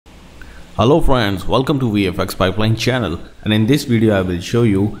Hello friends, welcome to VFX Pipeline channel, and in this video I will show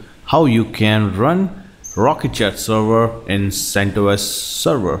you how you can run Rocketchat server in CentOS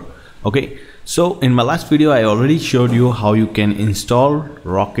server. Okay, so in my last video I already showed you how you can install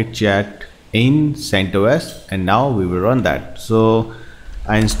Rocketchat in CentOS, and now we will run that. So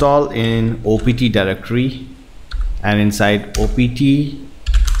I install in OPT directory, and inside OPT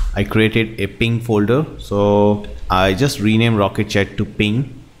I created a ping folder. So I just renamed Rocketchat to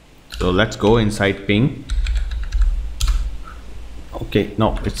ping. So let's go inside ping. Okay,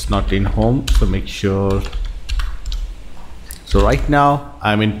 no, it's not in home, so make sure. So right now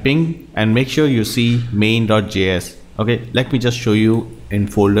I'm in ping, and make sure you see main.js. okay, let me just show you in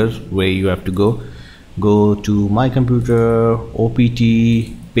folders where you have to go to my computer, opt,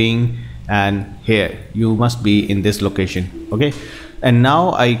 ping, and here you must be in this location. Okay, and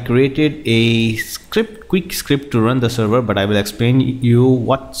now I created a quick script to run the server, but I will explain you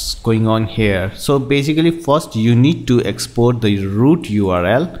what's going on here. So basically, first you need to export the root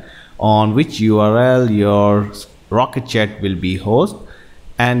URL on which URL your Rocketchat will be host,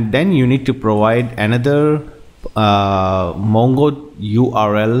 and then you need to provide another Mongo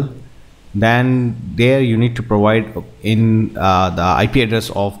URL. Then there you need to provide in the IP address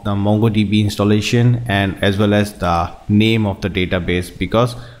of the MongoDB installation, and as well as the name of the database,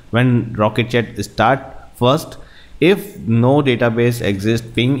 because when Rocketchat start first, if no database exists,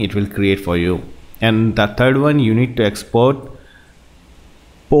 ping it will create for you. And the third one, you need to export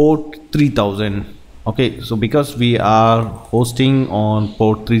port 3000. okay, so because we are hosting on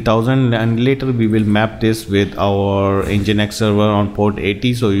port 3000, and later we will map this with our Nginx server on port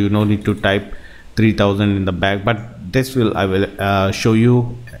 80, so you no need to type 3000 in the back, but this will I will show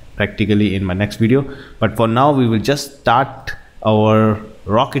you practically in my next video. But for now we will just start our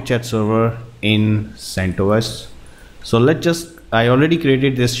Rocketchat server in CentOS. So I already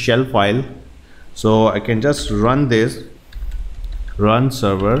created this shell file, so I can just run this, run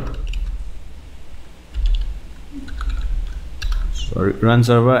server,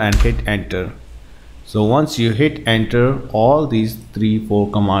 and hit enter. So once you hit enter, all these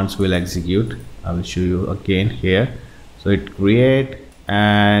 3-4 commands will execute. I will show you again here. So it create,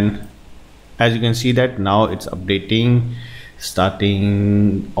 and as you can see that now it's updating,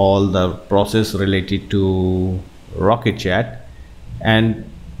 starting all the process related to Rocketchat. And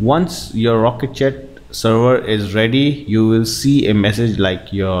once your Rocketchat server is ready, you will see a message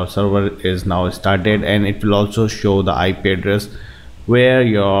like your server is now started, and it will also show the IP address where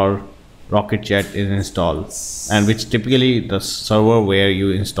your Rocketchat is installed, and which typically the server where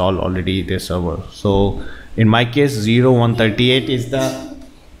you install already the server. So in my case 0138 is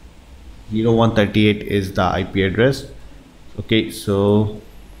the IP address. Okay, so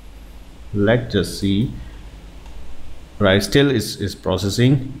let's just see. Right, still is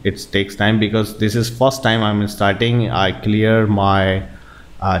processing. It takes time because this is first time I'm starting. I clear my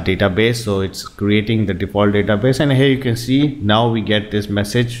database, so it's creating the default database, and here you can see now we get this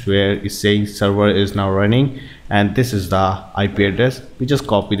message where it's saying server is now running, and this is the IP address. We just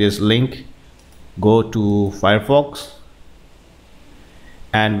copy this link, go to Firefox,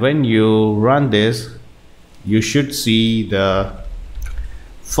 and when you run this you should see the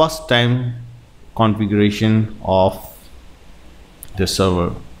first time configuration of the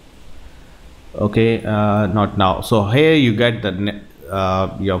server. Okay, not now. So here you get the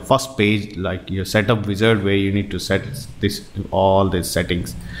your first page, like your setup wizard, where you need to set all these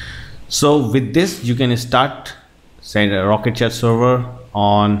settings. So with this you can start Rocketchat server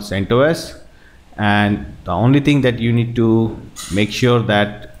on CentOS, and the only thing that you need to make sure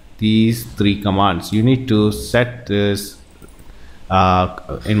that these 3 commands, you need to set this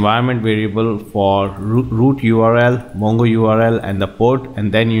environment variable for root URL, Mongo URL, and the port,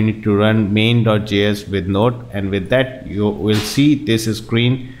 and then you need to run main.js with Node, and with that you will see this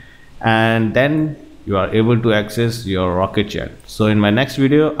screen, and then you are able to access your Rocketchat. So in my next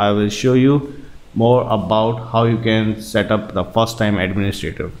video I will show you more about how you can set up the first time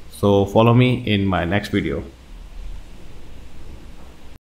administrator. So follow me in my next video.